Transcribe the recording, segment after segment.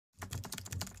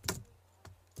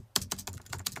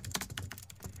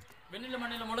விண்ணில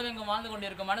மண்ணில முழுவெங்கும் வாழ்ந்து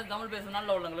கொண்டிருக்கும் மனித தமிழ் பேசும் நல்ல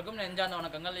உள்ளவங்களுக்கும் நெஞ்சார்ந்த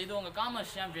வணக்கங்கள். இது உங்கள்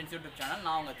காமர்ஸ் சாம்பியன்ஸ் யூடியூப் சேனல்.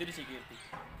 நான் உங்கள் திருச்சி கீர்த்தி.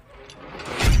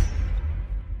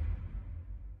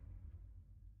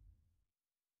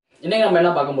 இன்னைக்கு நம்ம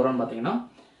என்ன பார்க்க போறோம்னு பார்த்தீங்கன்னா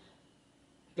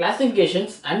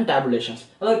கிளாசிஃபிகேஷன்ஸ் அண்ட் டேபுலேஷன்ஸ்.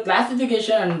 அதாவது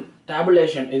கிளாசிஃபிகேஷன் அண்ட்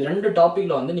டேபுலேஷன் இது ரெண்டு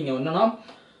டாப்பிக்கில் வந்து நீங்கள் என்னன்னா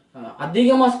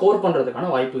அதிகமாக ஸ்கோர் பண்ணுறதுக்கான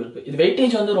வாய்ப்பு இருக்குது. இது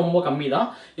வெயிட்டேஜ் வந்து ரொம்ப கம்மி தான்,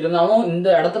 இருந்தாலும் இந்த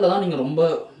இடத்துல தான் நீங்கள் ரொம்ப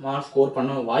மார்க் ஸ்கோர்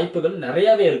பண்ண வாய்ப்புகள்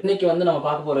நிறையாவே இருக்குது. இன்றைக்கி வந்து நம்ம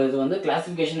பார்க்க போகிறது வந்து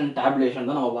கிளாசிஃபிகேஷன் அண்ட் டேபுலேஷன்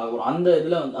தான் நம்ம பார்க்க போகிறோம். அந்த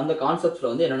இதில் அந்த கான்செப்ட்ஸில்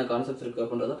வந்து என்னென்ன கான்செப்ட்ஸ் இருக்குது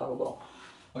அப்படின்றத பார்க்க போகிறோம்.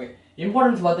 ஓகே,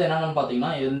 இம்பார்ட்டன்ஸ் பார்த்து என்னென்னு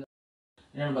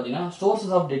பார்த்தீங்கன்னா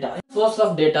sources of data. Source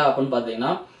of data அப்படின்னு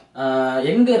பார்த்தீங்கன்னா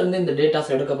எங்கே இருந்து இந்த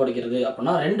டேட்டாஸ் எடுக்கப்படுகிறது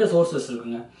அப்படின்னா ரெண்டு சோர்சஸ்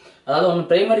இருக்குங்க. அதாவது ஒன்று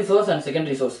primary source and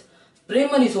secondary source.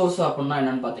 Primary source அப்படின்னா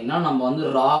என்னன்னு பார்த்தீங்கன்னா நம்ம வந்து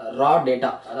ரா டேட்டா,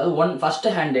 அதாவது ஃபர்ஸ்ட்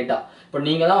ஹேண்ட் டேட்டா. இப்போ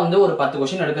நீங்கள் தான் வந்து ஒரு 10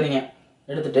 கொஸ்டின்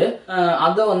எடுத்துட்டு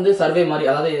அதை வந்து சர்வே மாதிரி,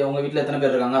 அதாவது உங்கள் வீட்டில் எத்தனை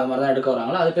பேர் இருக்காங்க அது மாதிரி தான் எடுக்க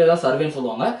வராங்களோ அது பேர் தான் சர்வேன்னு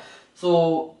சொல்லுவாங்க. ஸோ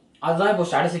அதுதான் இப்போ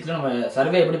ஸ்டாட்டிஸ்டிக்ஸில் நம்ம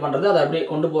சர்வே எப்படி பண்ணுறது, அதை எப்படி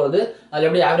கொண்டு போகிறது, அதில்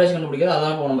எப்படி ஆவரேஜ் கண்டுபிடிக்கிறது,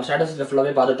 அதான் இப்போ நம்ம ஸ்டாட்டிஸ்டிக்ஸில்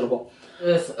ஃபுல்லாகவே பார்த்துட்டு இருக்கோம்.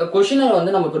 கொஷினை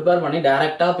வந்து நம்ம ப்ரிப்பேர் பண்ணி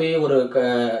டேரெக்டாக போய் ஒரு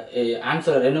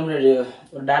ஆன்சர்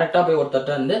டேரெக்டாக போய்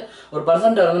ஒருத்தட்ட வந்து ஒரு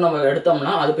பர்சன்ட்டை வந்து நம்ம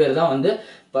எடுத்தோம்னா அது பேர் தான் வந்து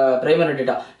இப்போ பிரைமரி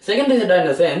டேட்டா. செகண்டரி டேட்டா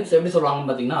இந்த சென்ஸ் எப்படி சொல்லுவாங்கன்னு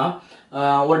பார்த்தீங்கன்னா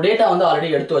ஒரு டேட்டா வந்து ஆல்ரெடி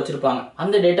எடுத்து வச்சிருப்பாங்க,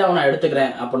 அந்த டேட்டாவை நான்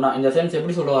எடுத்துக்கிறேன் அப்படின்னா இந்த சென்ஸ்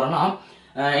எப்படி சொல்லுவாருன்னா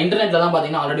இன்டர்நெட்டில் தான்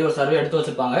பார்த்தீங்கன்னா ஆல்ரெடி ஒரு சர்வே எடுத்து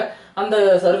வச்சிருப்பாங்க, அந்த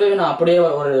சர்வேவை நான் அப்படியே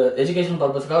ஒரு எஜுகேஷன்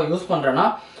பர்பஸ்க்காக யூஸ் பண்ணுறேன்னா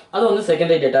அது வந்து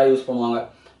செகண்டரி டேட்டா யூஸ் பண்ணுவாங்க.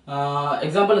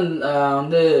 எக்ஸாம்பிள்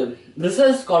வந்து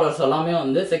ரிசர்ச் ஸ்காலர்ஸ் எல்லாமே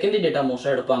வந்து செகண்டரி டேட்டா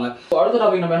மோஸ்ட்டாக எடுப்பாங்க. அடுத்த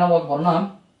டாபிக் நம்ம என்ன பார்க்க போறோம்னா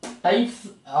டைப்ஸ்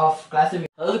ஆஃப்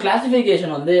கிளாசிஃபிகேஷன். அதாவது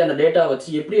கிளாசிஃபிகேஷன் வந்து அந்த டேட்டா வச்சு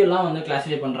எப்படியெல்லாம் வந்து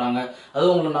கிளாஸிஃபை பண்ணுறாங்க. அது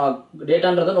உங்களுக்கு நான்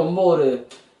டேட்டான்றது ரொம்ப ஒரு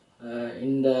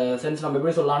இந்த சென்ஸ் நம்ம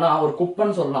எப்படி சொல்லலாம்னா ஒரு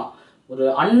குப்பன்னு சொல்லலாம், ஒரு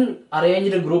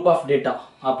அன்அரேஞ்சு குரூப் ஆஃப் டேட்டா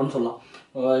அப்படின்னு சொல்லலாம்.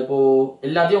 இப்போது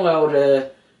எல்லாத்தையும் ஒரு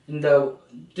இந்த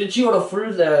திருச்சியோட ஃபுல்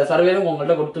சர்வேவும்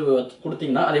உங்கள்கிட்ட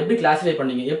கொடுத்தீங்கன்னா அதை எப்படி கிளாஸிஃபை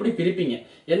பண்ணீங்க, எப்படி பிரிப்பீங்க,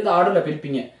 எந்த ஆர்டரில்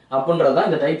பிரிப்பீங்க அப்படின்றது தான்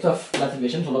இந்த டைப்ஸ் ஆஃப்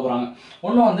கிளாசிஃபிகேஷன் சொல்ல போகிறாங்க.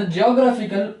 ஒன்று வந்து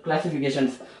ஜியோகிராஃபிக்கல்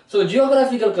கிளாசிஃபிகேஷன்ஸ். ஸோ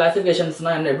ஜியோகிராஃபிக்கல்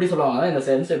கிளாசிஃபிகேஷன்ஸ்னால் என்ன எப்படி சொல்லுவாங்க இந்த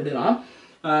சென்ஸ் எப்படின்னா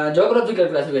ஜியோகிராஃபிக்கல்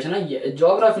கிளாசிஃபிகேஷனா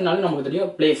ஜியோகிராஃபினாலே நமக்கு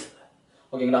தெரியும் பிளேஸ்,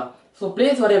 ஓகேங்களா. ஸோ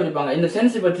பிளேஸ் வரைய பிரிப்பாங்க. இந்த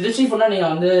சென்ஸ் இப்போ திருச்சி ஃபுல்லாக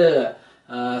நீங்கள் வந்து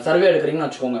சர்வே எடுக்கிறீங்கன்னு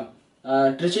வச்சுக்கோங்க,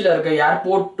 திருச்சியில் இருக்க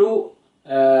ஏர்போர்ட் டு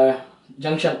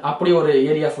ஜங்ஷன் அப்படி ஒரு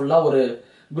ஏரியா ஃபுல்லாக ஒரு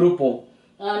குரூப்பும்,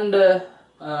 அண்டு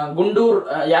குண்டூர்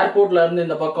ஏர்போர்ட்ல இருந்து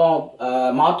இந்த பக்கம்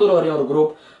மாத்தூர் வரையும் ஒரு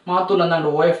குரூப், மாத்தூர்லேருந்து அண்ட்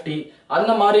ஓஎஃப்டி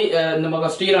அந்த மாதிரி இந்த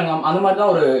பக்கம் ஸ்ரீரங்கம் அந்த மாதிரி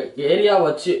தான் ஒரு ஏரியா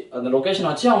வச்சு அந்த லொக்கேஷன்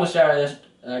வச்சு அவங்க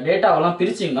டேட்டாவெல்லாம்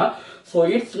பிரிச்சிங்கன்னா so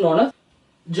it's known as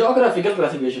geographical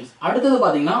classifications. அடுத்தது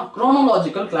பார்த்தீங்கன்னா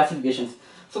குரோனாலாஜிக்கல் கிளாசிஃபிகேஷன்ஸ்.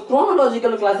 ஸோ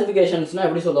குரோனாலாஜிக்கல் கிளாசிஃபிகேஷன்ஸ்னால்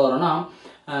எப்படி சொல்ல வரோன்னா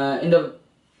இந்த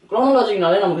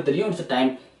குரோனாலாஜிக்னாலே நமக்கு தெரியும் it's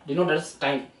time, denote as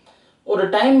time, ஒரு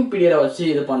டைம் பீரியடை வச்சு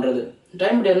இது பண்ணுறது.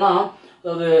 டைம் பீரியட்னா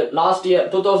அதாவது லாஸ்ட் இயர்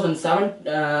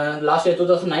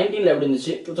 2019 எப்படி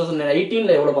இருந்துச்சு,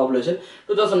 2018 எவ்வளோ பாப்புலேஷன்,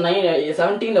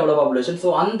 2017 எவ்வளோ பாப்புலேஷன், ஸோ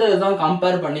அந்த இதுதான்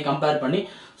கம்பேர் பண்ணி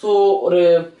ஸோ ஒரு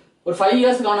 5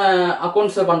 இயர்ஸ்க்கான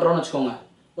அக்கௌண்ட்ஸை பண்ணுறோம்னு வச்சுக்கோங்க,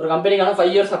 ஒரு கம்பெனிக்கான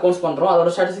 5 இயர்ஸ் அக்கௌண்ட்ஸ் பண்ணுறோம், அதோட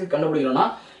ஸ்டாட்டிஸ்டிக்ஸ் கண்டுபிடிக்கணும்னா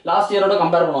லாஸ்ட் இயரோட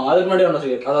கம்பேர் பண்ணுவாங்க. அதுக்கு முன்னாடி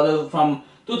ஒன்று அதாவது ஃப்ரம்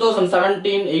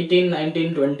 2017, 18, 19,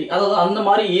 20 அதாவது அந்த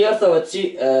மாதிரி இயர்ஸை வச்சு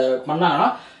பண்ணாங்கன்னா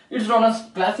இட்ஸ் நோன் அஸ்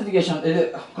கிளாசிஃபிகேஷன், இது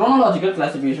குரோனாலாஜிக்கல்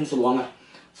கிளாசிஃபிகேஷன் சொல்லுவாங்க.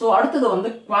 ஸோ அடுத்தது வந்து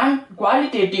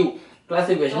குவாலிட்டேட்டிவ்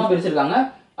கிளாசிஃபிகேஷன் பிரிச்சிருக்காங்க.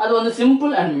 அது வந்து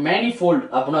சிம்பிள் அண்ட் மேனிஃபோல்ட்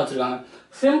அப்படின்னு வச்சிருக்காங்க.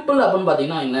 சிம்பிள் அப்படின்னு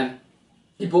பார்த்தீங்கன்னா என்ன,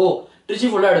 இப்போ ட்ரிச்சி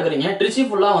ஃபுல்லாக எடுக்கிறீங்க, ட்ரிச்சி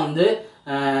ஃபுல்லாக வந்து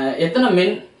எத்தனை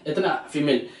மென் எத்தனை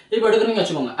ஃபீமேல் இப்போ எடுக்கிறீங்க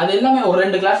வச்சுக்கோங்க, அது எல்லாமே ஒரு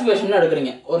 2 கிளாசிஃபிகேஷன்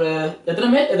எடுக்கிறீங்க, ஒரு எத்தனை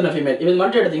மேல் எத்தனை ஃபீமேல் இது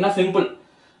மட்டும் எடுத்தீங்கன்னா சிம்பிள்.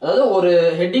 அதாவது ஒரு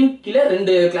ஹெட்டிங் கீழே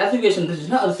 2 கிளாசிஃபிகேஷன்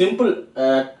இருந்துச்சுன்னா அது சிம்பிள்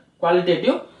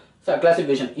குவாலிட்டேட்டிவ்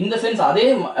கிளாசிஃபிகேஷன். இந்த சென்ஸ் அதே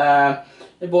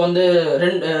இப்போ வந்து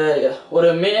ஒரு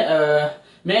மேல்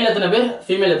எத்தனை பேர்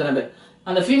ஃபீமேல் எத்தனை பேர்,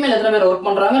 அந்த ஃபீமேல் எத்தனை பேர் ஒர்க்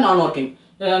பண்ணுறாங்க நான் ஒர்க்கிங்,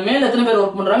 மேல் எத்தனை பேர்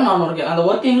ஒர்க் பண்ணுறாங்க நான் ஒர்க்கிங், அந்த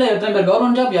ஒர்க்கிங்ல எத்தனை பேர்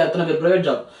கவர்மெண்ட் ஜாப் எத்தனை பேர் பிரைவேட்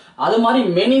ஜாப், அது மாதிரி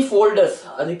மெனி ஃபோல்டர்ஸ்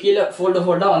அது கீழே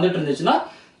ஃபோல்டாக வந்துட்டு இருந்துச்சுன்னா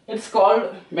இட்ஸ் கால்ட்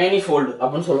மேனிஃபோல்டு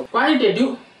அப்படின்னு சொல்லுவோம். Qualitative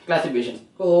classification.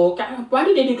 So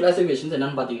quantitative classifications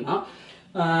என்னன்னு பார்த்தீங்கன்னா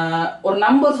ஒரு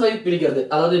நம்பர்ஸ் வைஸ் பிரிக்கிறது.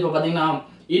 அதாவது இப்போ பார்த்தீங்கன்னா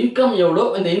இன்கம் எவ்வளோ,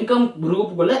 இந்த இன்கம்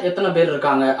குரூப்புக்குள்ள எத்தனை பேர்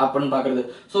இருக்காங்க அப்படின்னு பார்க்குறது.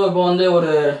 ஸோ இப்போ வந்து ஒரு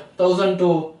 1000 to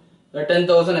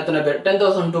 10,000 எத்தனை பேர்,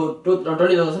 10,000 to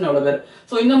 20,000 எவ்வளோ பேர்.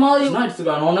 ஸோ இந்த மாதிரி இட்ஸ்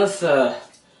நோன் அஸ்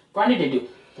குவான்டிடேட்டிவ்,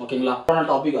 ஓகேங்களா.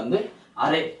 டாபிக் வந்து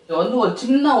அரே. இது வந்து ஒரு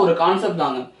சின்ன ஒரு கான்செப்ட்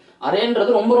தாங்க.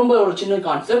 அரேன்றது ரொம்ப ரொம்ப ஒரு சின்ன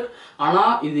கான்செப்ட்,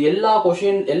 ஆனால் இது எல்லா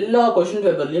கொஷின்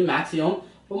பேப்பர்லையும் மேக்ஸிமம்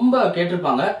ரொம்ப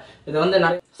கேட்டிருப்பாங்க. இது வந்து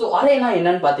ஸோ அரேனா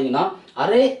என்னன்னு பார்த்தீங்கன்னா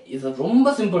அரே இஸ் ரொம்ப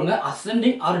சிம்பிளுங்க.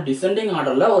 அசெண்டிங் ஆர் டிசெண்டிங்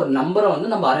ஆர்டரில் ஒரு நம்பரை வந்து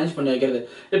நம்ம அரேஞ்ச் பண்ணி வைக்கிறது.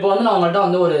 இப்போ வந்து நான் உங்கள்கிட்ட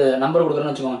வந்து ஒரு நம்பர்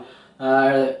கொடுக்குறேன்னு வச்சுக்கோங்க,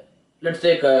 let's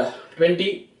take 20,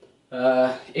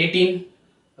 18,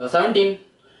 17,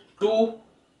 2,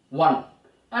 1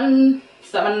 and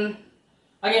 7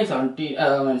 again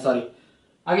 17 sorry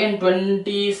again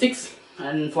 26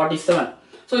 and 47.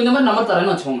 So இந்த மாதிரி நம்பர்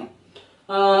தரேன்னு வச்சுக்கோங்க.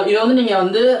 இதை வந்து நீங்கள்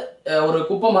வந்து ஒரு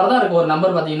குப்பை மாதிரி தான் இருக்குது ஒரு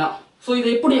நம்பர் பார்த்தீங்கன்னா. ஸோ இதை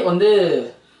எப்படி வந்து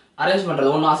அரேஞ்ச்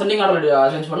பண்ணுறது? ஒன்று அசெண்டிங் ஆர்டரில்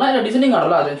அரேஞ்ச் பண்ணலாம், இல்லை டிசெண்டிங்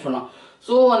ஆர்டரில் அரேஞ்ச் பண்ணலாம்.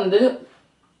 ஸோ வந்து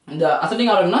இந்த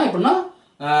அசெண்டிங் ஆர்டர்னா எப்படின்னா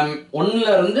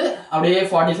 1லேருந்து அப்படியே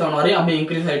 47 வரையும் அப்படியே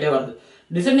இன்க்ரீஸ் ஆகிட்டே வருது.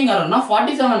 டிசெண்டிங் ஆர்டர்னா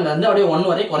 47லேருந்து அப்படியே 1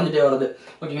 வரையும் குறைஞ்சிட்டே வருது.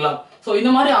 ஓகேங்களா? ஸோ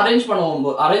இந்த மாதிரி அரேஞ்ச்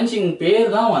பண்ணும்போது அரேஞ்சிங் பேர்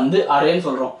தான் வந்து அரேன்னு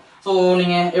சொல்கிறோம். ஸோ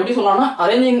நீங்கள் எப்படி சொல்லலாம்னா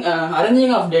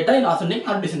arranging of data in ascending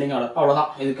R descending order, அவ்வளோதான்.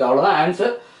 இதுக்கு அவ்வளோதான்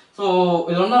ஆன்சர். ஸோ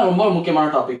இது வந்து ரொம்ப முக்கியமான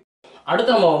டாபிக்.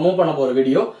 அடுத்து நம்ம மூவ் பண்ண போகிற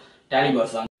வீடியோ டேலி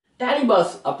பார்ஸ் தான். டேலி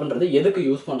பார்ஸ் அப்படின்றது எதுக்கு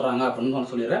யூஸ் பண்ணுறாங்க அப்படின்னு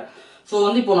நான் சொல்லிடுறேன். ஸோ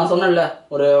வந்து இப்போ நான் சொன்னேன்ல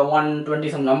ஒரு 120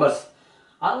 some நம்பர்ஸ்,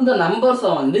 அந்த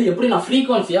நம்பர்ஸை வந்து எப்படி நான்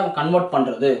ஃப்ரீக்வன்சியாக கன்வெர்ட்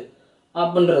பண்ணுறது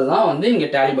அப்படின்றது தான் வந்து இங்கே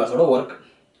டேலி பார்ஸோட ஒர்க்.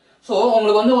 ஸோ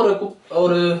உங்களுக்கு வந்து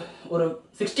ஒரு ஒரு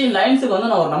 16 லைன்ஸுக்கு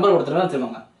வந்து நான் ஒரு நம்பர் கொடுத்துருக்கேன்னு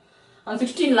வச்சுக்கோங்க. அந்த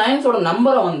 16 லைன்ஸோட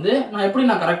நம்பரை வந்து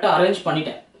நான் கரெக்டாக அரேஞ்ச்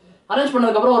பண்ணிட்டேன். அரேஞ்ச்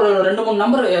பண்ணதுக்கப்புறம் ஒரு 2-3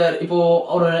 நம்பர், இப்போ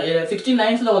ஒரு 16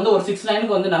 லைன்ஸில் வந்து ஒரு 6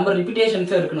 லைனுக்கு வந்து நம்பர்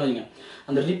ரிப்பீட்டேஷன்ஸே இருக்குன்னு வைங்க.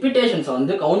 அந்த ரிப்பீட்டேஷன்ஸை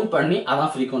வந்து கவுண்ட் பண்ணி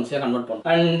அதான் ஃப்ரீக்வன்சியாக கன்வெர்ட் பண்ணும்.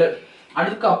 அண்ட்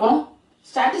அதுக்கப்புறம்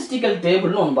ஸ்டாட்டிஸ்டிக்கல்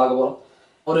டேபிள்னு ஒன்று பார்க்க போகிறோம்.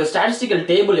 ஒரு ஸ்டாட்டிஸ்டிக்கல்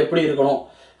டேபிள் எப்படி இருக்கணும்,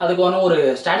 அதுக்கு வந்து ஒரு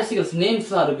ஸ்டாட்டிஸ்டிக்கல்ஸ்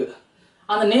நேம்ஸ் தான் இருக்குது.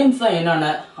 அந்த நேம்ஸ் தான் என்னென்ன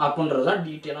அப்படின்றத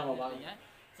டீட்டெயிலாக நம்ம பாருங்க.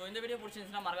 ஸோ இந்த வீடியோ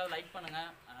பிடிச்சிருந்துச்சுன்னா மறக்காத லைக் பண்ணுங்கள்.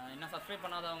 இன்னும் சப்ஸ்கிரைப்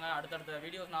பண்ணாதவங்க அடுத்தடுத்த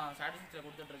வீடியோஸ் நான் ஸ்டாட்டிஸ்டிக்ஸில்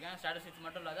கொடுத்துட்ருக்கேன். ஸ்டாட்டிஸ்டிக்ஸ்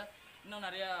மட்டும் இல்லாத இன்னும்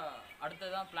நிறையா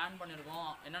அடுத்ததான் பிளான் பண்ணியிருக்கோம்.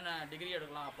 என்னென்ன டிகிரி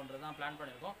எடுக்கலாம் அப்படின்றது தான் பிளான்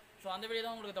பண்ணியிருக்கோம். ஸோ அந்த வீடியோ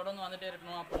தான் உங்களுக்கு தொடர்ந்து வந்துட்டே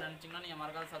இருக்கணும் அப்படின்னு நினச்சிங்கன்னா நீங்கள்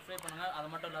மறக்காத சப்ஸ்கிரைப் பண்ணுங்கள். அது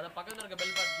மட்டும் இல்லாத பக்கத்தில் இருக்க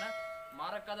பெல் பட்டனை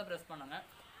மறக்காத ப்ரெஸ் பண்ணுங்கள்.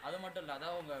 அது மட்டும் இல்லாத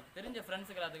உங்கள் தெரிஞ்ச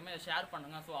ஃப்ரெண்ட்ஸுக்கு எல்லாத்துக்குமே ஷேர்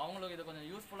பண்ணுங்கள். ஸோ அவங்களுக்கு இது கொஞ்சம்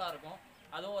யூஸ்ஃபுல்லாக இருக்கும்.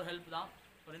 அதுவும் ஒரு ஹெல்ப் தான்.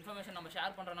 ஒரு இன்ஃபர்மேஷன் நம்ம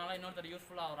ஷேர் பண்ணுறதுனால இன்னொருத்தர்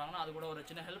யூஸ்ஃபுல்லாக ஆகிறாங்கன்னா அது கூட ஒரு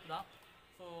சின்ன ஹெல்ப் தான்.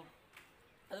 ஸோ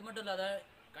அது மட்டும் இல்லாத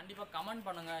கண்டிப்பாக கமெண்ட்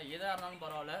பண்ணுங்கள், எதாக இருந்தாலும்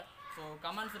பரவாயில்ல. ஸோ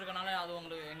கமெண்ட்ஸ் இருக்கனால அது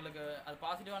எங்களுக்கு அது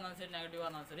பாசிட்டிவாக இருந்தாலும் சரி நெகட்டிவாக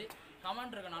இருந்தாலும் சரி,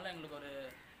 கமெண்ட் இருக்கனால எங்களுக்கு ஒரு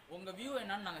உங்கள் வியூ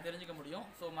என்னன்னு நாங்கள் தெரிஞ்சுக்க முடியும்.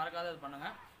 ஸோ மறக்காத இது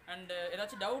பண்ணுங்கள். அண்டு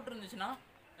ஏதாச்சும் டவுட் இருந்துச்சுன்னா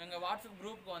எங்கள் வாட்ஸ்அப்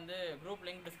குரூப்புக்கு வந்து குரூப்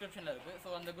லிங்க் டிஸ்கிரிப்ஷனில் இருக்குது. ஸோ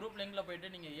அந்த குரூப் லிங்கில்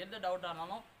போய்ட்டு நீங்கள் எந்த டவுட்டாக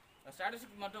இருந்தாலும்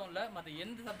ஸ்டாட்டிஸ்டிக்ஸ் மட்டும் இல்லை மற்ற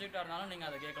எந்த சப்ஜெக்டாக இருந்தாலும் நீங்கள்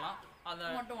அதை கேட்கலாம்.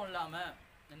 அது மட்டும் இல்லாமல்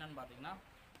என்னென்னு பார்த்தீங்கன்னா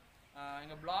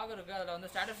எங்கள் பிளாக் இருக்குது, அதில் வந்து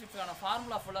ஸ்டாட்டிஸ்டிக்ஸான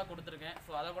ஃபார்முலா ஃபுல்லாக கொடுத்துருக்கேன்.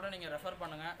 ஸோ அதை கூட நீங்கள் ரெஃபர்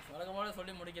பண்ணுங்கள். வழக்கமாக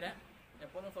சொல்லி முடிக்கிறேன்,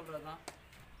 எப்போதும் சொல்கிறது தான்.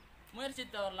 முயற்சி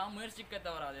தவறலாம், முயற்சிக்க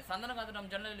தவறாது. சந்தன காத்து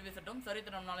நம் ஜன்னலில் வீசட்டும்,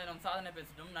 சரித்திரம் நாளை நம் சாதனை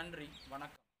பேசட்டும். நன்றி,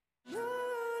 வணக்கம்.